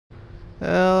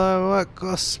Hello,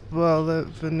 gospel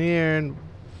veneer and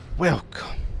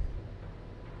welcome.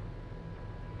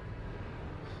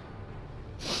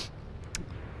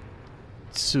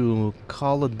 To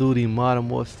Call of Duty Modern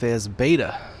Warfare's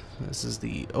beta. This is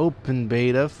the open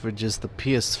beta for just the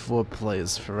PS4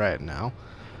 players for right now.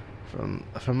 From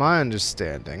my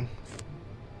understanding,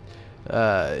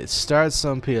 it starts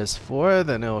on PS4,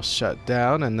 then it'll shut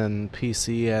down, and then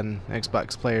PC and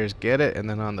Xbox players get it, and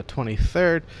then on the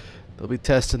 23rd, they'll be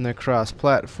testing their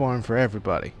cross-platform for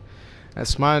everybody.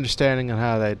 That's my understanding on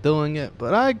how they're doing it,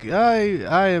 but I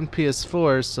am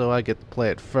PS4, so I get to play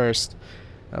it first.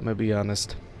 I'm gonna be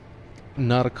honest,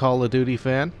 not a Call of Duty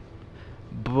fan,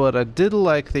 but I did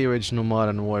like the original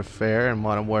Modern Warfare and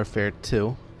Modern Warfare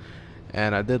 2,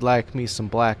 and I did like me some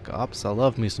Black Ops. I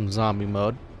love me some zombie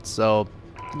mode, so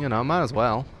you know, might as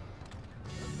well.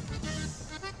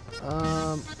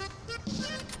 I'm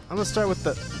gonna start with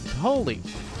the holy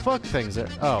fuck things there.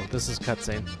 Oh, this is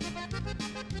cutscene.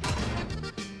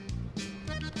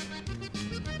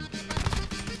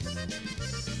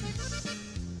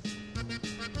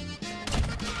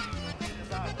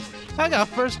 I got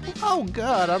first. Oh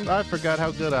god, I forgot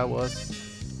how good I was.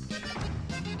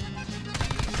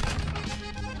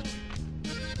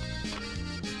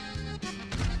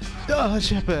 Oh,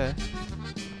 Shepherd.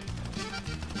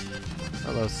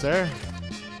 Hello, sir.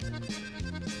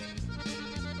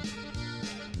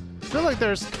 I feel like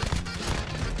there's.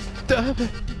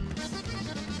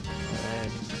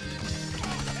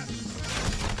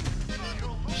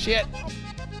 Shit.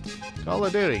 Call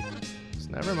of Duty. It's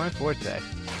never my forte.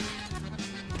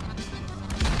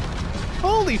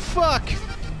 Holy fuck!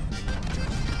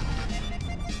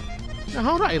 Now,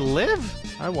 how do I live?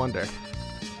 I wonder.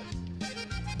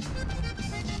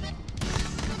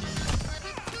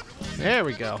 There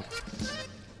we go.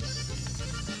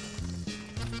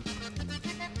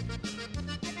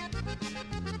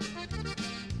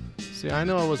 See, I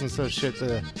know I wasn't so shit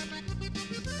to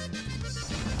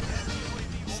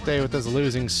stay with this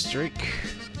losing streak.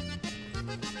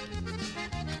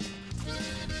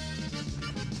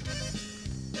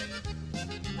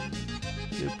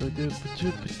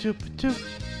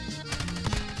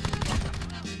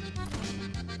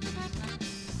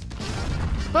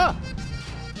 Ah!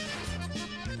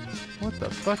 What the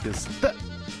fuck is that?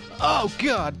 Oh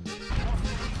god!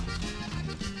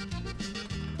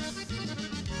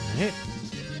 Hit.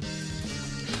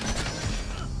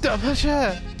 Double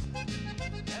shot!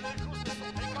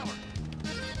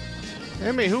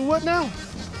 Hey me, who, what now?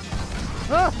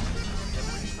 Ah!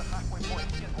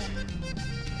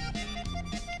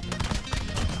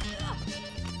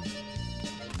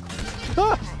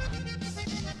 Ah!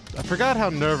 I forgot how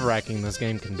nerve-wracking this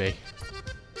game can be.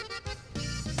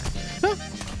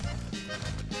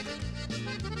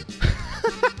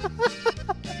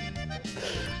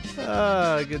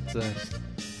 Ah, good times.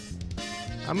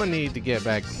 I'm gonna need to get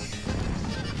back.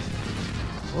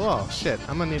 Whoa, shit!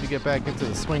 I'm gonna need to get back into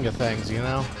the swing of things, you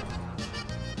know.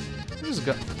 Just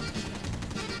go.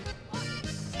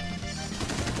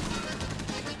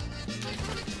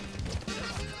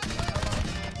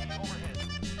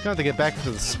 Got to get back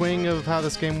into the swing of how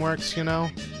this game works, you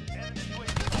know.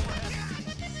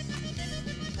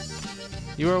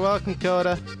 You are welcome,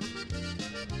 Coda.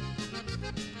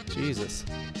 Jesus.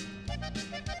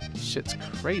 Shit's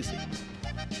crazy.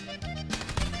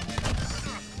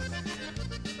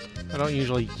 I don't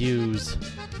usually use.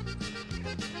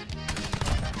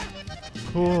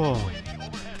 Oh.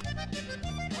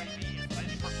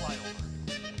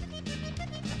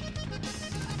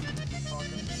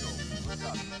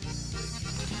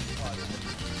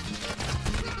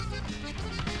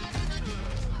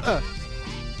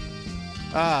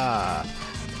 Ah.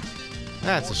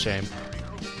 That's a shame.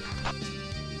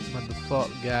 My default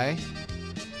guy.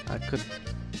 I could.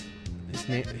 His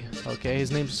name. Okay,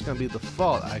 his name's just gonna be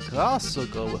default. I could also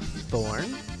go with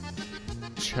Thorn,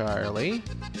 Charlie.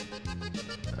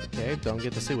 Okay, don't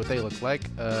get to see what they look like.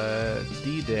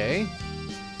 D-Day,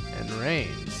 and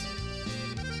Reigns.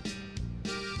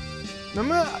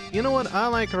 You know what? I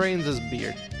like Reigns'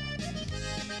 beard.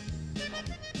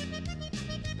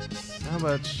 How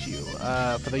about you?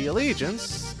 For the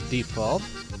Allegiance, default.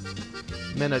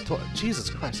 Minotaur. Jesus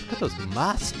Christ, look at those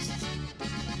masks.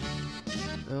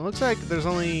 It looks like there's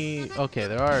only... Okay,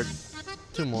 there are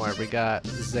two more. We got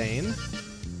Zane,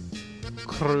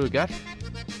 Kruger,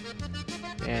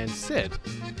 and Sid.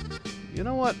 You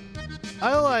know what?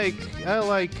 I like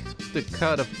the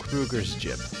cut of Kruger's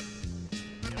jib.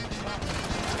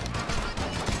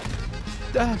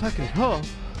 Ah, fucking hell.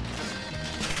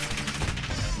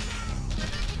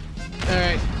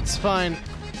 Alright, it's fine.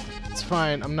 It's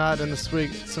fine. I'm not in the swing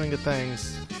of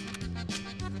things.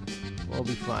 We'll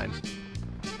be fine.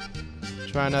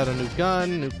 Trying out a new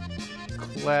gun, new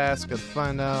class. Gotta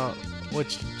find out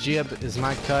which jib is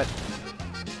my cut.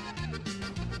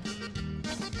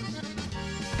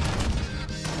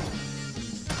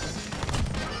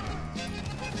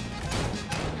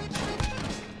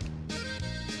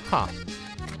 Huh.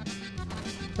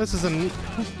 This is a neat...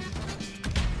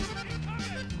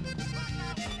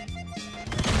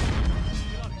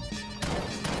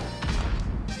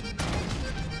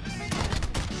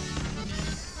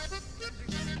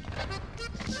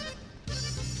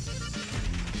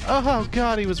 Oh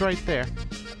god, he was right there.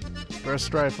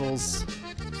 Burst rifles.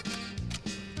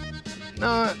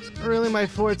 Not really my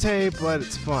forte, but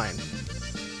it's fine.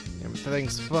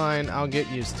 Everything's fine, I'll get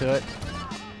used to it.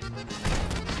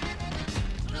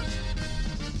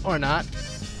 Or not.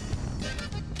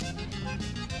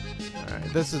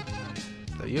 Alright, this is...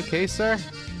 Are you okay, sir?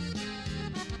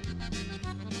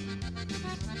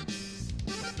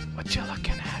 What you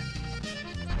looking at?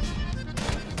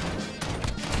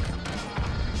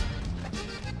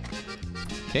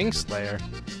 Kingslayer?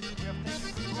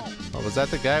 Oh, was that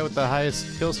the guy with the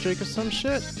highest kill streak or some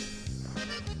shit?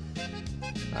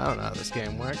 I don't know how this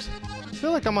game works. I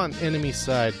feel like I'm on enemy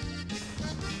side.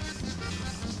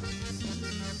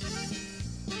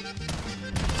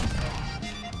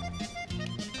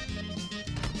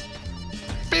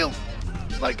 Feel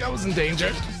like I was in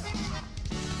danger.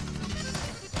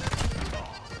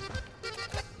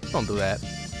 Don't do that.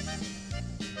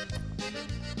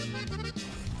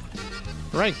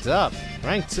 Ranked up.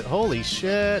 Holy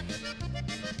shit.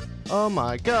 Oh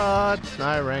my god.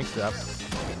 I ranked up.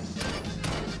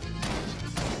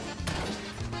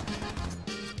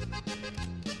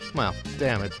 Well,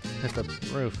 damn it. Hit the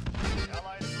roof.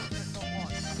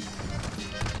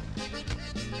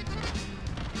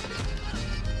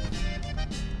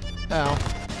 Ow.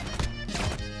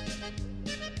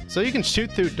 So you can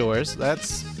shoot through doors. That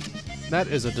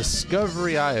is a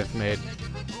discovery I have made.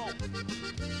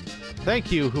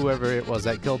 Thank you, whoever it was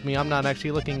that killed me. I'm not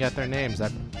actually looking at their names.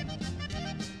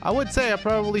 I would say I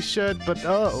probably should, but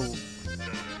oh.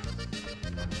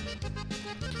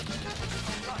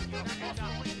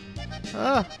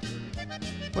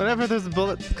 Whenever there's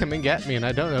bullets coming at me and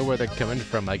I don't know where they're coming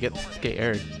from, I get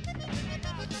scared.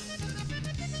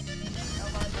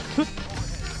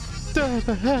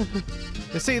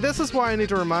 You see, this is why I need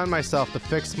to remind myself to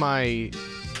fix my...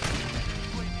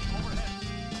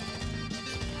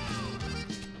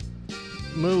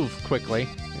 move quickly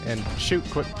and shoot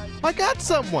quick. I got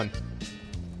someone!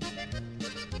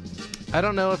 I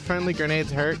don't know if friendly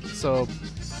grenades hurt, so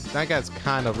that guy's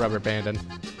kind of rubber banding.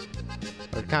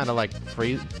 Or kind of like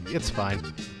free. It's fine.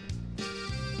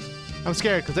 I'm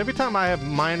scared because every time I have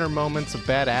minor moments of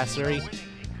badassery,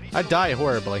 I die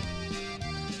horribly.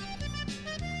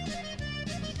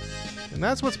 And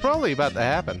that's what's probably about to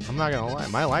happen. I'm not gonna lie.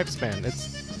 My lifespan,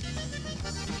 it's...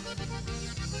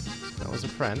 That was a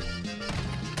friend.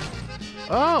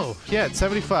 Oh! Yeah, it's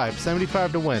 75.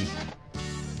 75 to win.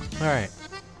 Alright.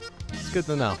 It's good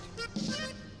to know.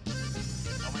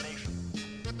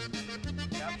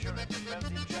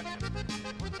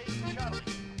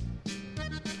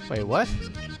 Wait, what?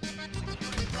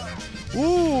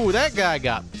 Ooh, that guy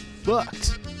got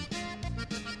fucked.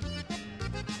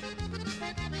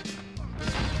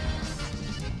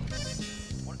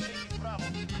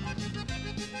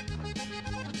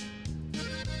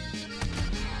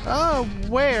 Oh,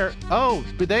 where? Oh,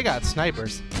 but they got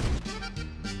snipers.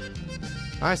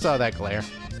 I saw that glare.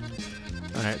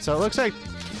 Alright, so it looks like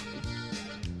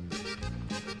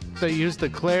they used the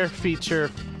glare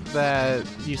feature that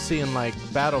you see in, like,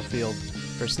 Battlefield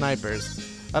for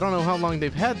snipers. I don't know how long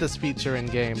they've had this feature in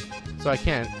game, so I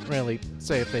can't really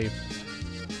say if they've...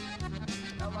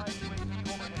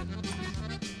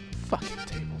 Fucking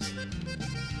tables.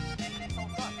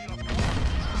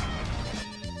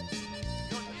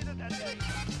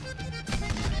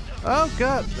 Oh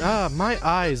god, my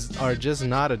eyes are just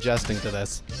not adjusting to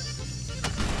this.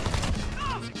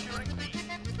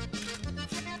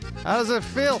 How does it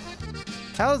feel?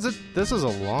 How is it? This is a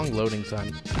long loading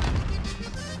time.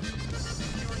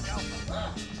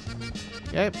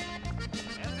 Yep.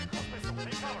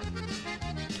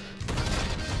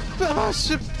 Oh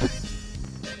shit!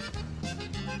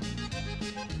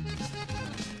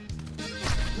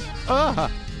 Ah!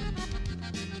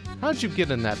 How'd you get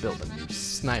in that building, you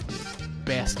sniping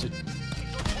bastard?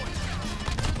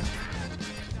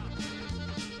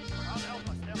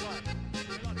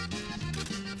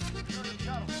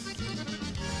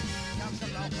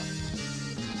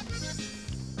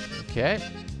 Okay.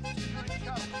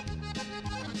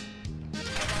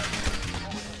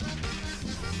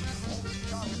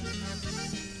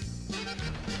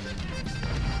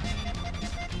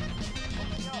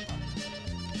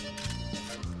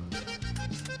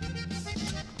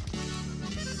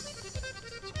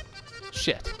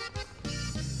 shit.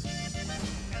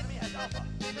 Enemy has Alpha.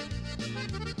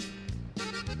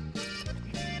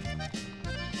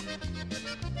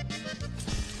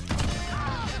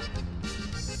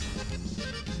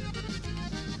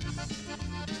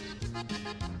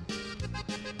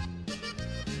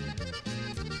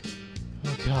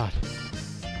 Oh god.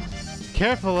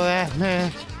 Careful with that,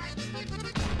 man.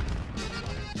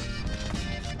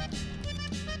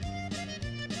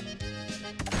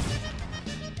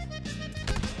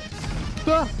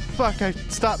 Oh, fuck, I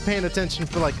stopped paying attention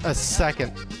for like a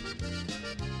second.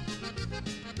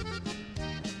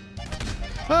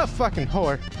 Oh, fucking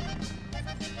whore.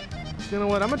 You know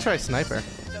what, I'm gonna try sniper.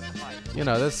 You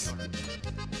know, this...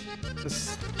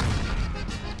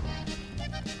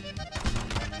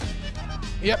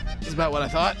 Yep, that's about what I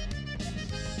thought.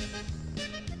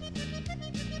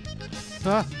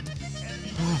 Huh?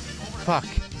 Oh, fuck.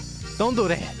 Don't do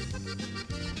that.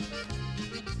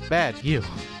 Bad, you.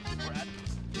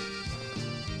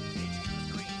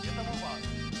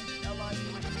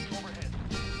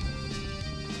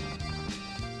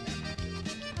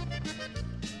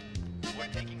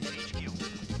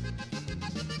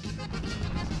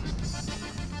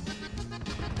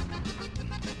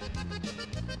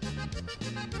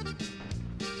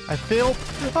 I feel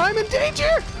I'm in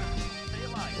danger!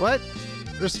 What?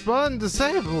 Respond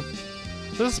disabled.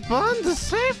 Respond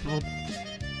disabled.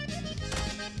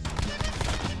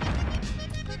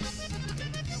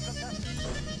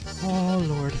 Oh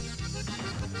Lord.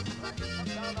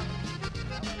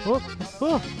 Oh,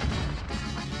 oh.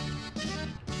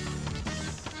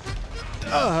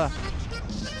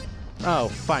 Oh,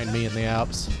 find me in the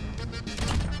Alps.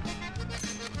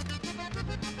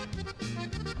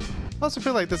 I also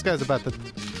feel like this guy's about to...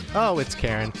 Oh, it's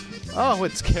Karen. Oh,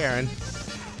 it's Karen.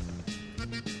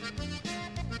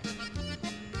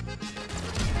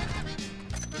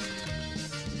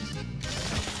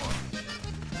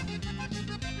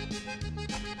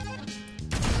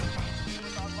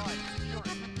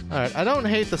 Alright, I don't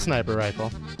hate the sniper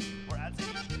rifle.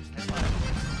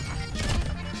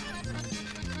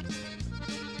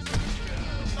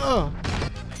 Oh.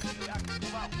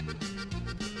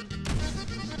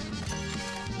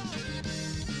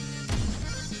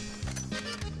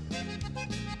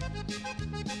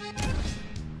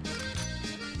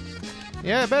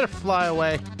 Yeah, I better fly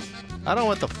away. I don't know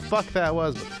what the fuck that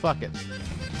was, but fuck it.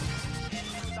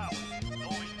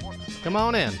 Come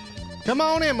on in. Come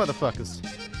on in, motherfuckers.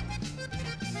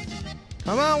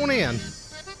 Come on in.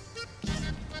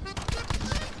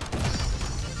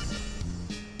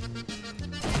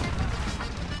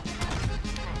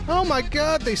 Oh my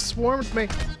god, they swarmed me. I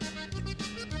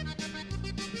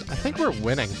think we're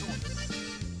winning.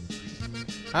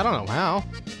 I don't know how.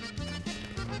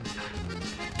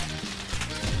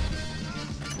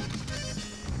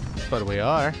 But we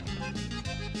are.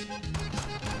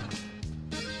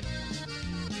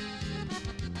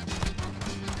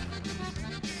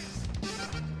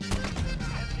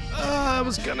 I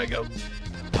was gonna go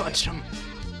punch him.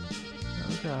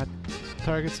 Oh god.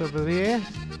 Target's over there.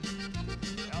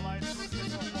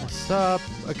 What's up?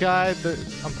 A guy that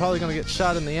I'm probably gonna get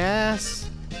shot in the ass.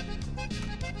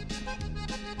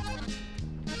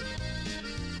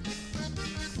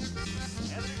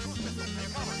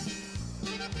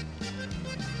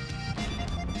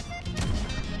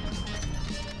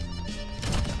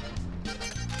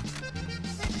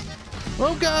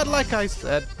 Oh god, like I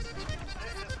said.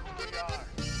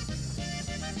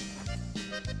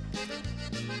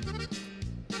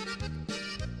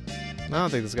 I don't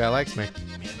think this guy likes me.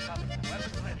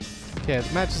 Okay,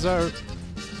 the matches are...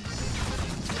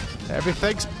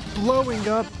 Everything's blowing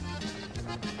up.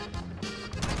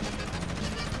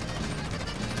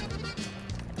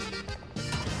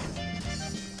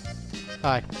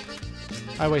 Hi.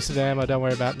 I wasted ammo, don't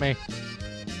worry about me.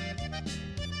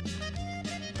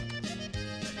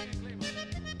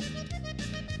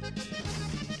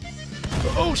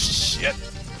 Oh shit!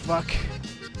 Fuck.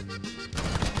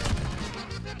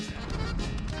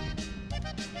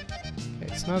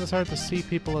 It's not as hard to see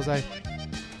people as I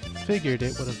figured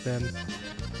it would have been.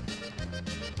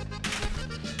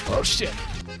 Oh shit!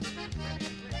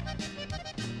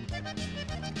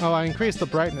 Oh, I increased the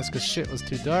brightness because shit was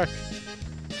too dark.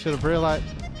 Should have realized.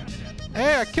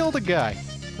 Hey, I killed a guy!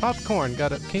 Popcorn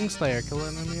got a Kingslayer kill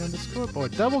an enemy on the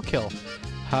scoreboard. Double kill.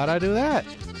 How'd I do that?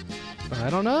 I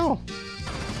don't know.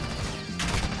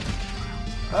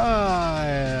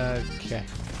 Okay.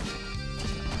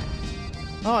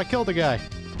 Oh, I killed a guy.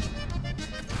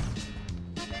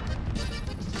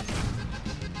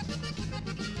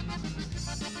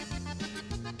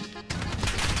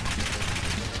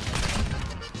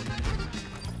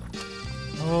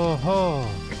 Oh ho!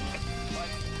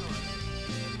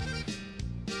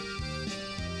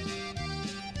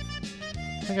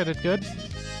 I think I did good.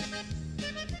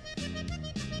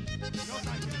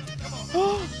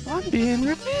 Oh, I'm being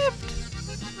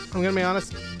revived! I'm gonna be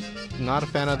honest, not a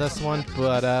fan of this one,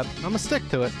 but I'm gonna stick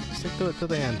to it. Stick to it to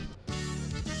the end.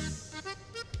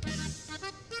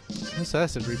 This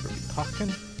Acid Reaper be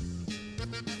talking?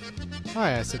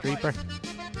 Hi, Acid Reaper.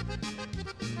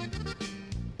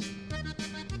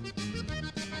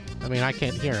 I mean, I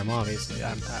can't hear him, obviously.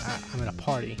 I'm in a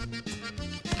party.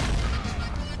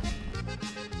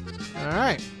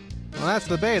 Alright. Well, that's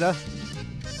the beta.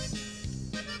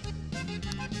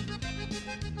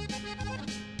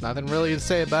 Nothing really to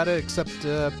say about it except,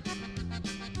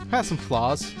 has some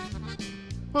flaws.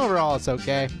 Overall, it's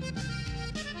okay.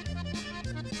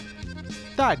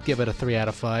 I'd give it a 3 out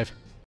of 5.